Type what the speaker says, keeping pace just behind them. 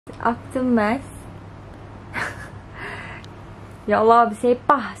aftermath. Ya Allah,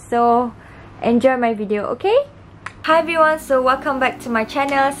 bersepah. So enjoy my video, okay? Hi everyone, so welcome back to my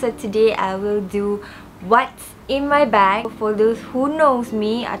channel. So today I will do what's in my bag. For those who knows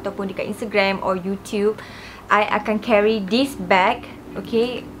me ataupun dekat Instagram or YouTube, I akan carry this bag,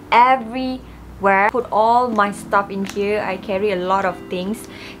 okay, everywhere. Put all my stuff in here. I carry a lot of things.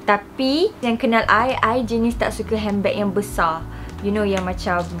 Tapi yang kenal I jenis tak suka handbag yang besar. You know, yang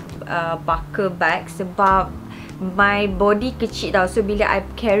macam buckle bag, sebab my body kecil tau. So bila I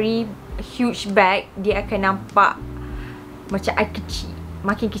carry huge bag, dia akan nampak macam I kecil,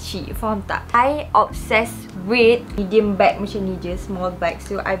 makin kecil, faham tak? I obsessed with medium bag macam ni je, small bag.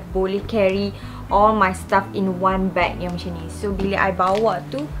 So I boleh carry all my stuff in one bag yang macam ni. So bila I bawa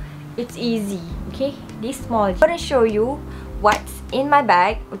tu, it's easy, okay? This small. I'm gonna show you what's in my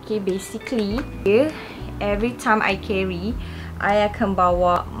bag. Okay, basically here, every time I carry, I akan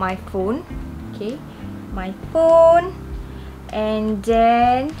bawa my phone, okay, my phone, and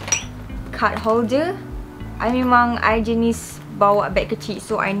then card holder. I jenis bawa bag kecil,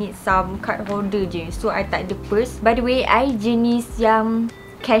 so I need some card holder je. So I tak ada purse. By the way, I jenis yang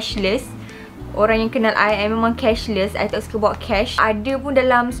cashless. Orang yang kenal I memang cashless. I tak suka bawa cash. Ada pun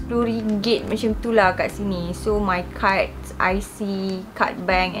dalam RM10 macam tu lah kat sini. So my cards, IC, card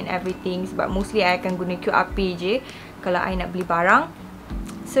bank and everything. Sebab mostly I akan guna QR Pay je kalau I nak beli barang.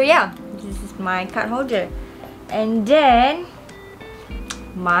 So yeah, this is my card holder. And then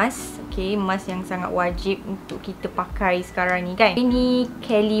mask. Okay, mask yang sangat wajib untuk kita pakai sekarang ni kan. Ini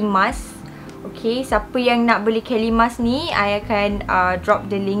𝗗𝗀𝘀𝗰𝘂 mask. Okay, siapa yang nak beli 𝗗𝗀𝘀𝘀𝗰 mask ni, I akan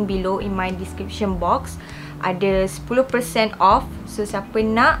drop the link below in my description box. Ada 10% off. So siapa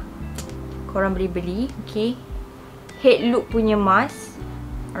nak, korang boleh beli. Okay, head loop punya mask.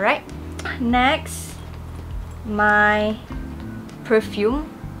 Alright, next, my perfume.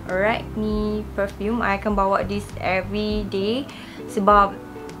 Alright, ni perfume. I akan bawa this every day sebab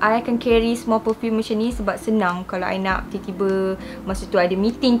I akan carry small perfume macam ni sebab senang. Kalau I nak tiba-tiba masa tu ada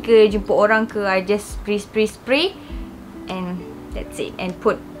meeting ke, jumpa orang ke, I just spray and that's it. And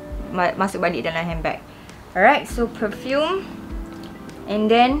masuk balik dalam handbag. Alright, so perfume.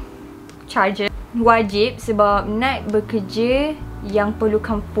 And then charger. Wajib sebab nak bekerja yang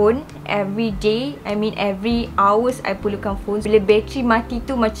perlukan phone every day. I mean every hours I perlukan phone. Bila bateri mati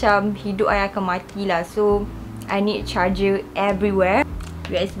tu macam hidup I akan mati lah. So I need charger everywhere.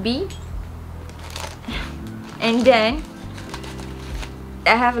 USB. And then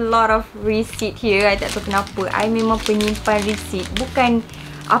I have a lot of receipt here. I tak tahu kenapa, I memang penyimpan receipt. Bukan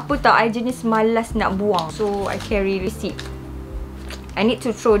apa tau, I jenis malas nak buang. So I carry receipt. I need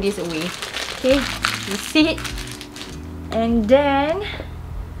to throw this away. Okay, receipt. And then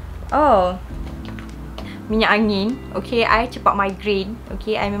minyak angin. Okay, I cepat migraine.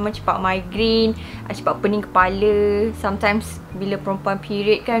 Okay, I memang cepat migraine. I cepat pening kepala. Sometimes bila perempuan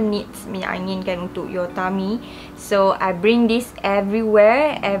period kan needs minyak angin kan untuk your tummy. So I bring this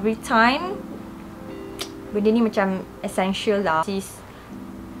everywhere, every time. Benda ni macam essential lah. This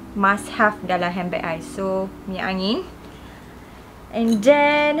must have dalam handbag I. So minyak angin. And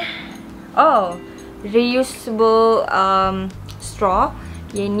then reusable straw.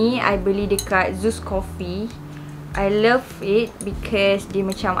 Yang ni I beli dekat Zeus Coffee. I love it because dia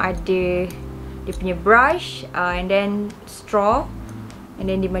macam ada dia punya brush and then straw.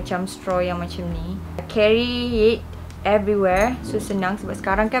 And then dia macam straw yang macam ni. I carry it everywhere. So senang sebab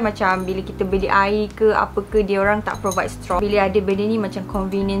sekarang kan macam bila kita beli air ke apa ke, dia orang tak provide straw. Bila ada benda ni macam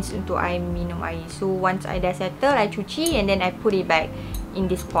convenience untuk I minum air. So once I dah settle, I cuci and then I put it back in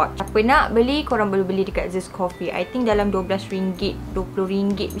this pot. Siapa nak beli, korang boleh beli dekat Zeus Coffee. I think dalam RM12,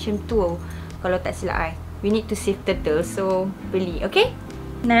 RM20 macam tu kalau tak silap I. We need to save turtle, so beli, okay?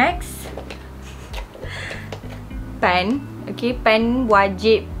 Next, pen. Okay, pen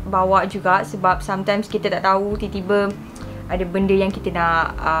wajib bawa juga sebab sometimes kita tak tahu, tiba-tiba ada benda yang kita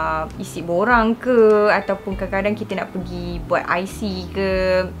nak isi borang ke, ataupun kadang-kadang kita nak pergi buat IC ke,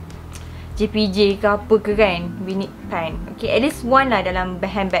 JPJ ke apa ke kan. We need pen. Okay, at least one lah dalam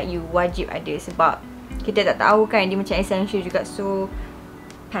handbag you wajib ada sebab kita tak tahu kan, dia macam essential juga. So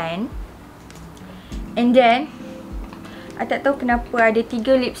pen. And then I tak tahu kenapa ada 3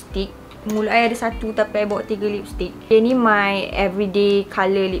 lipstick. Mula I ada 1 tapi I bawa 3 lipstick. Ini my everyday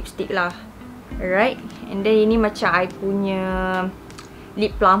colour lipstick lah. Alright. And then ini macam I punya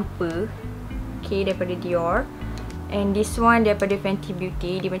lip plumper. Okay, daripada Dior. And this one daripada Fenty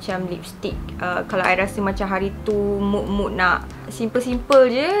Beauty. Dia macam lipstick. Kalau I rasa macam hari tu mood nak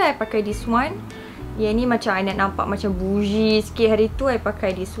simple-simple je, I pakai this one. Yang ni macam I nak nampak macam bougie sikit hari tu, I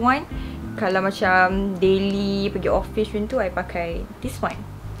pakai this one. Kalau macam daily pergi office macam tu, I pakai this one.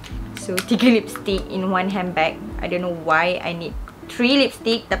 So 3 lipstick in one handbag. I don't know why I need 3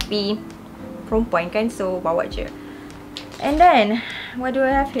 lipstick, tapi perempuan kan, so bawa je. And then what do I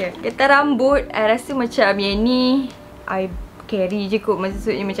have here? Getah rambut. I rasa macam yang ni I carry je kot.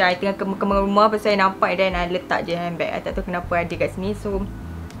 Maksudnya macam I tengah kemar rumah, lepas tu I nampak dan I letak je handbag. I tak tahu kenapa ada kat sini. So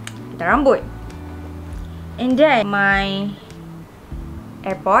getah rambut. And then my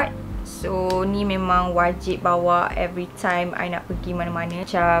airport. So ni memang wajib bawa every time I nak pergi mana-mana.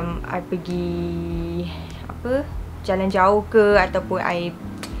 Macam I pergi apa, jalan jauh ke, ataupun I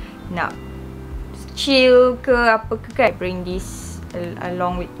nak chill ke apa ke kan, bring this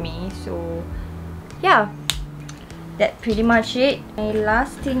along with me. So yeah, that pretty much it. My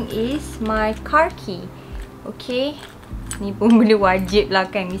last thing is my car key. Okay, ni pun benda wajib lah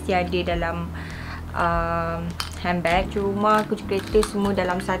kan, mesti ada dalam handbag. Rumah, kunci kereta semua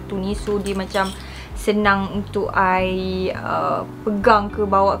dalam satu ni. So dia macam senang untuk I pegang ke,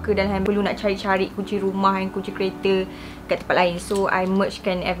 bawa ke dalam handbag. Perlu nak cari-cari kunci rumah dan kunci kereta kat tempat lain. So I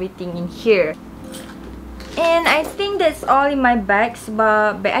mergekan everything in here. And I think that's all in my bag.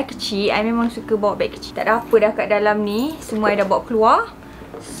 Sebab bag I kecil, I memang suka bawa bag kecil. Tak ada apa dah kat dalam ni, semua I dah bawa keluar.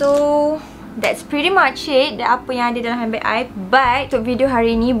 So that's pretty much it, apa yang ada dalam handbag I. But untuk video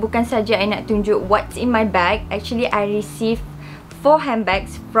hari ni bukan saja I nak tunjuk what's in my bag. Actually I received 4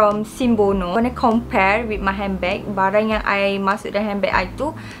 handbags from Sinbono. I wanna compare with my handbag. Barang yang I masuk dalam handbag I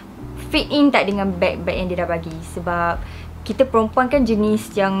tu fit in tak dengan bag-bag yang dia dah bagi. Sebab kita perempuan kan jenis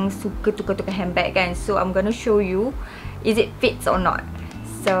yang suka tukar-tukar handbag kan. So I'm gonna show you is it fits or not.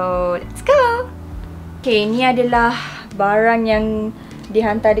 So let's go. Okay, ni adalah barang yang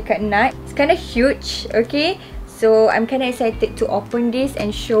dihantar dekat Naim. It's kind of huge. Okay, so I'm kind of excited to open this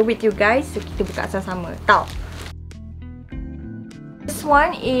and show with you guys. So kita buka sama-sama. Tau. This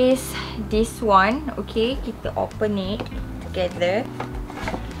one is this one. Okay, kita open it together.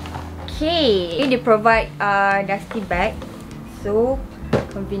 Okay, they provide dusty bag. So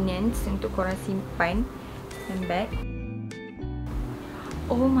convenience untuk korang simpan handbag.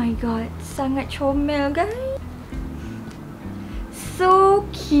 Oh my god, sangat comel guys. So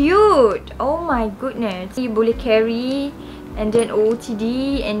cute. Oh my goodness. You boleh carry and then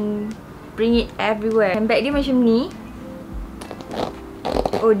OOTD and bring it everywhere. Handbag dia macam ni.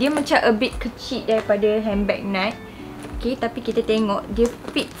 Oh, dia macam a bit kecil daripada handbag Naim. Okay, tapi kita tengok dia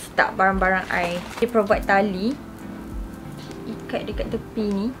fits tak barang-barang I. Dia provide tali, ikat dekat tepi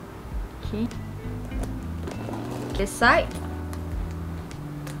ni. Okay, the side.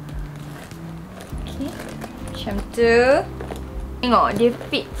 Okay, macam tu. Tengok dia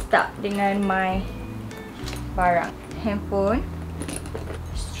fits tak dengan my barang. Handphone,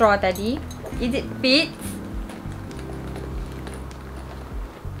 straw tadi, is it fits?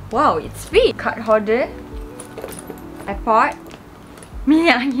 Wow, it's fit. Card holder, iPod,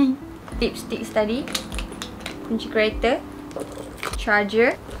 minyak angin, lipsticks tadi, kunci kereta,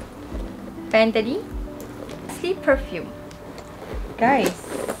 charger, pen tadi, sleep perfume. Guys,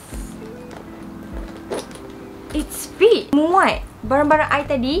 it's fit. Muat barang-barang I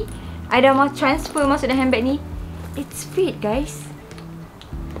tadi, I dah mau transfer masuk dalam handbag ni. It's fit guys.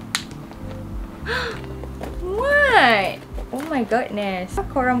 Muat. Oh my godness.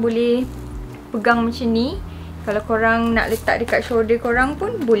 Korang boleh pegang macam ni. Kalau korang nak letak dekat shoulder korang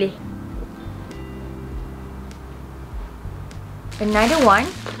pun boleh. Another one.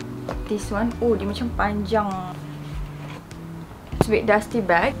 This one. Oh, dia macam panjang. It's a bit dusty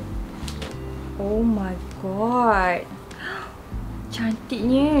bag. Oh my god.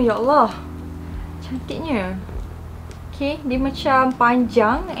 Cantiknya. Ya Allah. Cantiknya. Okay. Dia macam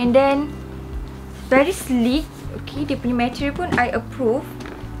panjang. And then very sleek. Okay. Dia punya material pun I approve.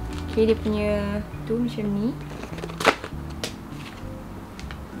 Okay. Dia punya tu macam ni.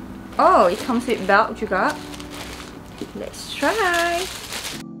 Oh, it comes with belt juga. Let's try.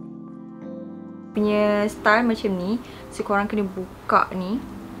 Punya style macam ni. So korang kena buka ni.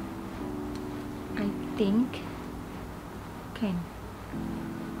 I think kan.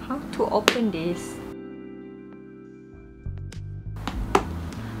 How to open this?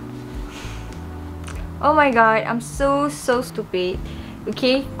 Oh my god, I'm so stupid.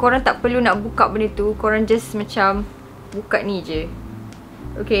 Okay, korang tak perlu nak buka benda tu. Korang just macam buka ni je.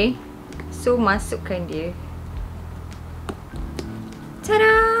 Okay, so masukkan dia.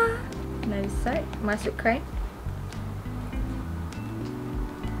 Tada! Another side, masukkan.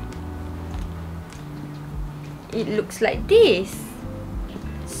 It looks like this.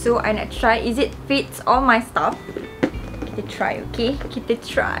 So I nak try, is it fits all my stuff? Kita try, okay? Kita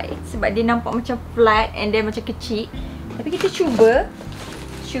try. Sebab dia nampak macam flat and then macam kecil. Tapi kita cuba.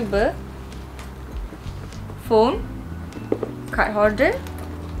 Phone, card holder,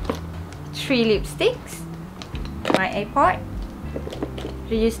 3 lipsticks, my iPod,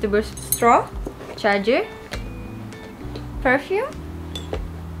 reusable straw, charger, perfume,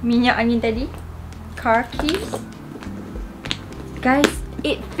 minyak angin tadi, car keys. Guys,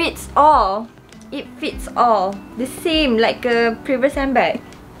 it fits all. It fits all. The same like a previous handbag.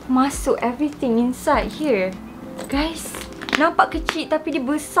 Masuk everything inside here. Guys, nampak kecil tapi dia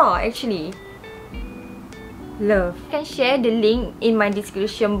besar actually. Love. I can share the link in my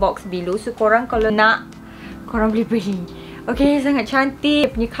description box below. So korang kalau nak, korang boleh beli. Okay, sangat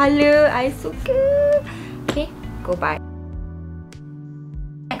cantik. Punya colour, I suka. Okay, go buy.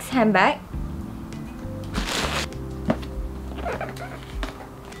 Next handbag.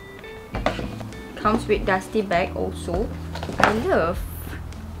 Comes with dusty bag also. I love.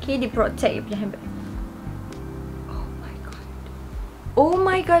 Okay, they protect your handbag. Oh my god. Oh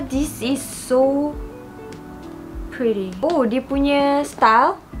my god, this is so pretty. Oh, dia punya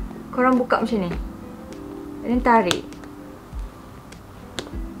style. Korang buka macam ni. Dan tarik.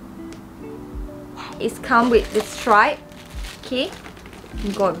 It's come with the stripe. Okay.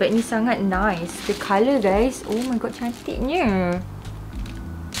 God, bag ni sangat nice. The colour guys. Oh my god, cantiknya.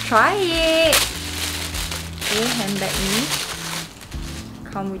 Try it. Okay, handbag ni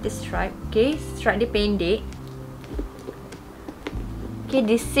come with the stripe. Okay, stripe dia pendek. Okay,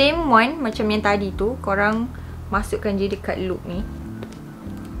 the same one macam yang tadi tu. Korang masukkan je dekat loop ni.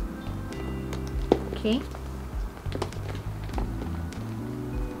 Okay.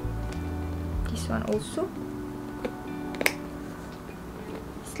 This one also.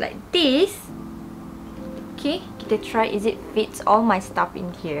 It's like this. Okay, kita try is it fits all my stuff in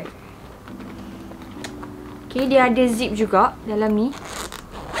here. Okay, dia ada zip juga dalam ni.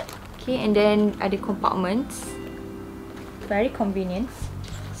 Okay, and then ada compartments. Very convenient.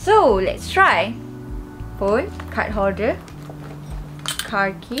 So, let's try. Phone, card holder,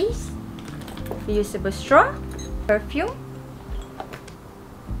 car keys, reusable straw, perfume,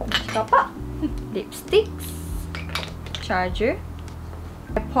 𝗗𝗶𝘀𝗀𝗀𝗏, lipsticks, charger,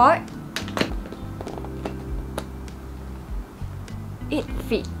 iPod. It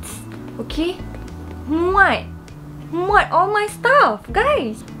fits. Okay. Muat all my stuff,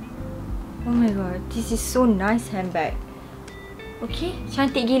 guys. Oh my god, this is so nice handbag. Okay,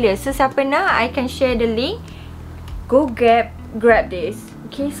 cantik gila. So siapa nak, I can share the link. Go grab this.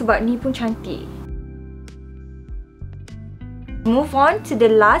 Okay, sebab ni pun cantik. Move on to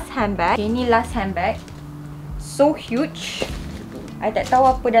the last handbag. Okay, ni last handbag. So huge. I tak tahu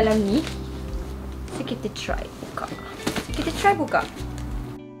apa dalam ni. So kita try buka.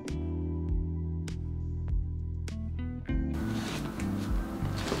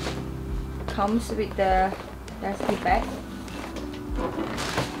 Comes with the dusty bag.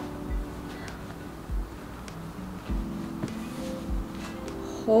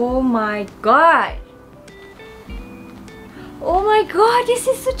 Oh my god. Oh my god, this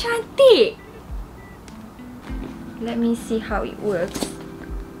is so cantik. Let me see how it works.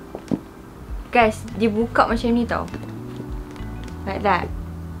 Guys, dia buka macam ni tau. Like that.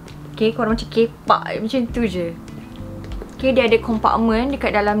 Okay, korang macam kepak macam tu je. Okay, dia ada compartment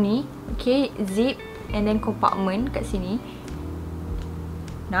dekat dalam ni. Okay, zip and then compartment kat sini.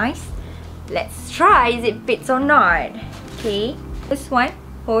 Nice. Let's try is it fits or not. Okay, this one,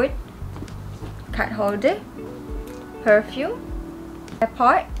 hold, card holder, perfume,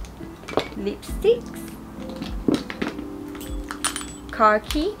 iPod, lipsticks, car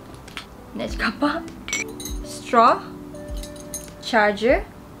key, nak cakap apa? Straw, charger.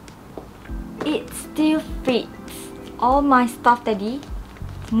 It still fits. All my stuff tadi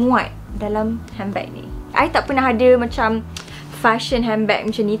muat dalam handbag ni. I tak pernah ada macam fashion handbag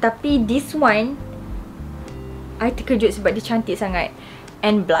macam ni, tapi this one I terkejut sebab dia cantik sangat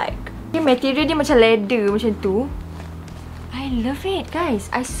and black. Okay, material dia macam leather macam tu. I love it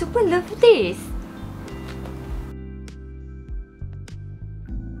guys. I super love this.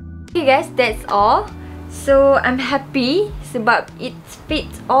 Okay guys, that's all. So I'm happy sebab it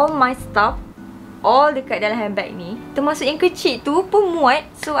fits all my stuff. All dekat dalam handbag ni. Termasuk yang kecil tu pun muat.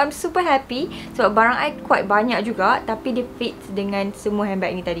 So I'm super happy. Sebab barang I quite banyak juga. Tapi dia fits dengan semua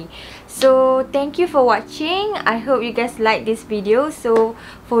handbag ni tadi. So thank you for watching. I hope you guys like this video. So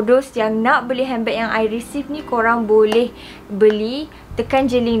for those yang nak beli handbag yang I receive ni, korang boleh beli. Tekan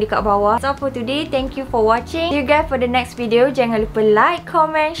je link dekat bawah. So for today, thank you for watching. See you guys for the next video. Jangan lupa like,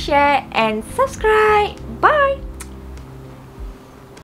 comment, share and subscribe. Bye!